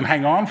trapeze and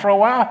hang on for a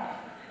while?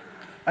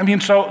 I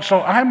mean, so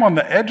I'm on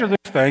the edge of this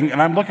thing,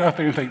 and I'm looking out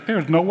there and think,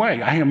 there's no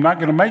way. I am not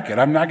going to make it.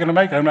 I'm not going to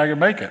make it. I'm not going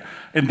to make it.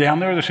 And down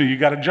there, they say, you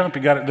got to jump.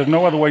 There's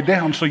no other way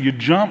down. So you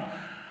jump.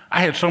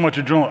 I had so much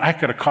adrenaline, I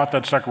could have caught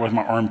that sucker with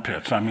my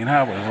armpits. I mean,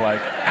 I was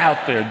like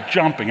out there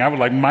jumping. I was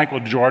like Michael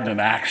Jordan in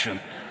action.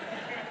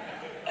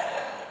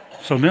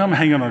 So now I'm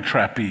hanging on a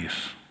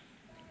trapeze,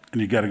 and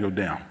you got to go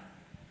down.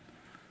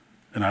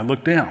 And I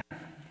look down,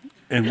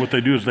 and what they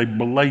do is they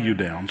belay you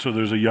down. So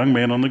there's a young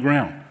man on the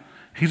ground.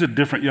 He's a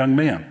different young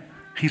man.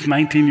 He's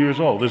 19 years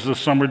old. This is a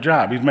summer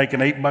job. He's making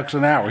 $8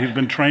 an hour. He's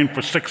been trained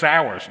for 6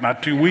 hours,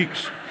 not 2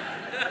 weeks.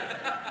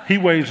 He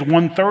weighs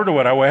 1/3 of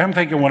what I weigh. I'm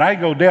thinking when I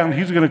go down,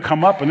 he's going to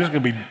come up, and this is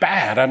going to be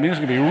bad. I mean, it's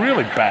going to be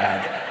really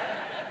bad.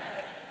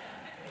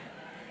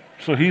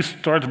 So he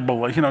starts,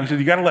 he said,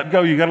 you got to let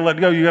go, you got to let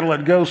go, you got to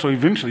let go. So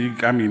eventually, you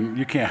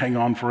can't hang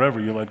on forever.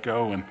 You let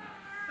go, and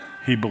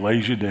he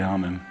belays you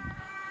down, and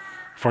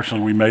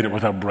fortunately, we made it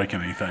without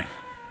breaking anything.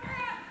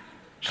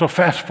 So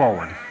fast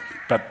forward,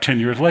 about 10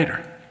 years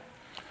later.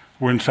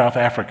 We're in South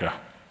Africa,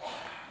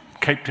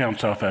 Cape Town,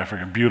 South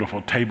Africa,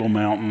 beautiful Table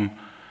Mountain,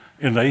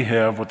 and they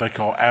have what they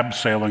call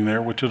abseiling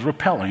there, which is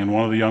rappelling. And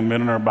one of the young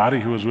men in our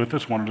body who was with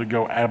us wanted to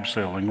go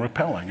abseiling,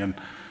 rappelling,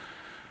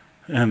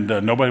 and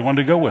nobody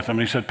wanted to go with him.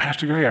 And he said,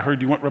 Pastor Gary, I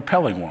heard you went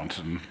rappelling once,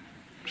 and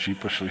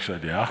sheepishly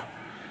said, yeah.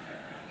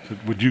 I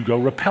said, would you go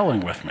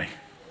rappelling with me?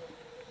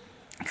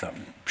 I thought,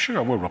 sure,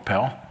 I will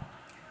rappel.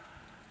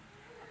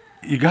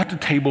 You got to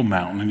Table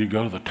Mountain and you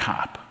go to the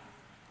top,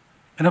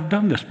 and I've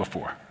done this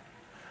before.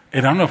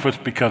 And I don't know if it's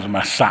because of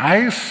my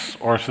size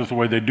or if it's the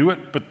way they do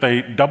it, but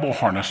they double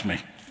harness me,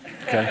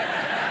 okay?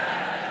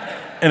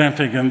 And I'm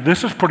thinking,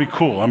 this is pretty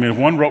cool. I mean, if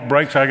one rope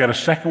breaks, I got a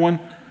second one.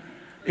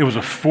 It was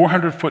a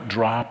 400-foot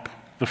drop.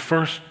 The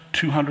first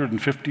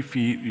 250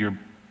 feet, you're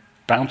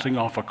bouncing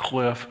off a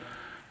cliff.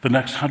 The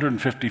next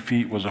 150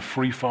 feet was a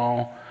free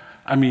fall.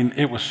 I mean,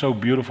 it was so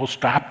beautiful.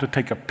 Stopped to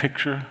take a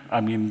picture.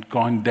 I mean,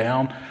 going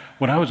down.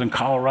 When I was in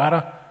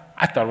Colorado,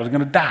 I thought I was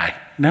going to die.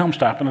 Now I'm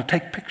stopping to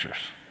take pictures.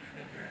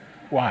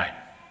 Why?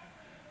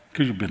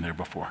 Because you've been there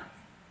before.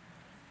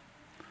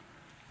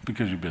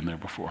 Because you've been there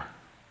before.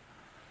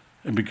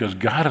 And because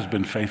God has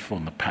been faithful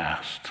in the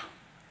past.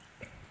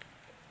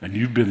 And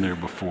you've been there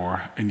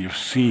before, and you've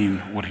seen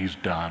what he's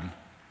done.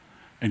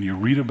 And you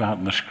read about it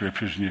in the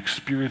scriptures, and you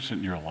experience it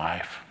in your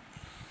life.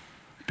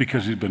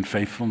 Because he's been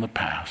faithful in the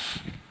past.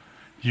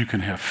 You can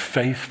have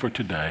faith for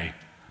today,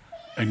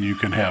 and you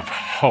can have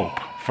hope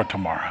for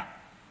tomorrow.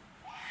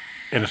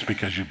 And it's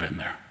because you've been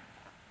there.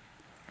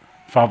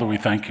 Father, we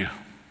thank you.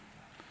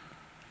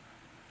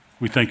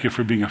 We thank you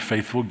for being a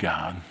faithful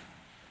God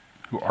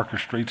who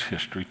orchestrates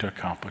history to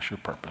accomplish your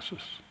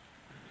purposes.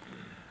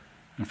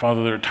 And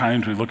Father, there are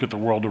times we look at the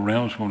world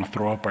around us, we want to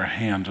throw up our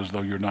hands as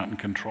though you're not in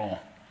control.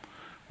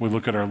 We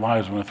look at our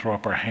lives, we want to throw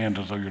up our hands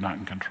as though you're not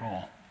in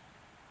control.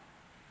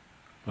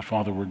 But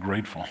Father, we're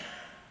grateful.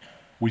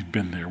 We've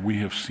been there. We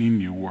have seen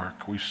you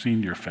work. We've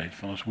seen your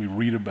faithfulness. We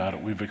read about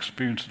it. We've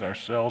experienced it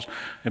ourselves.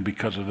 And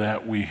because of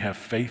that, we have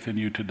faith in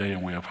you today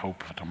and we have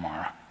hope for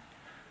tomorrow.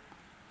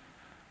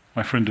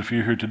 My friend, if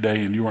you're here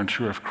today and you aren't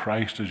sure if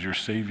Christ is your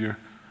Savior,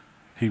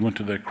 he went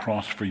to that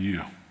cross for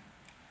you.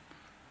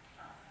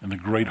 And the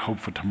great hope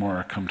for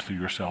tomorrow comes through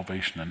your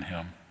salvation in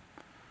him.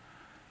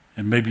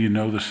 And maybe you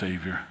know the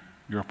Savior.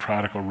 You're a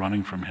prodigal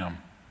running from him.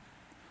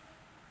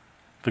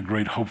 The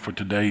great hope for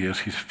today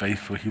is he's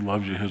faithful. He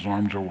loves you. His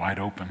arms are wide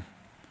open.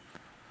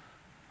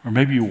 Or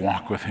maybe you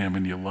walk with him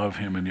and you love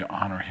him and you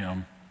honor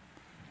him.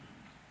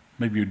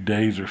 Maybe your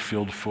days are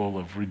filled full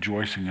of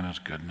rejoicing in his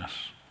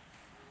goodness,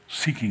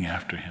 seeking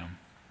after him.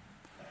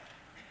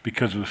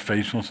 Because of his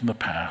faithfulness in the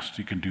past,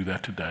 you can do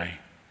that today,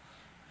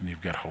 and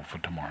you've got hope for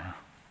tomorrow.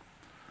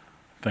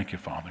 Thank you,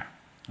 Father.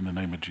 In the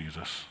name of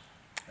Jesus,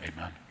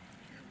 amen.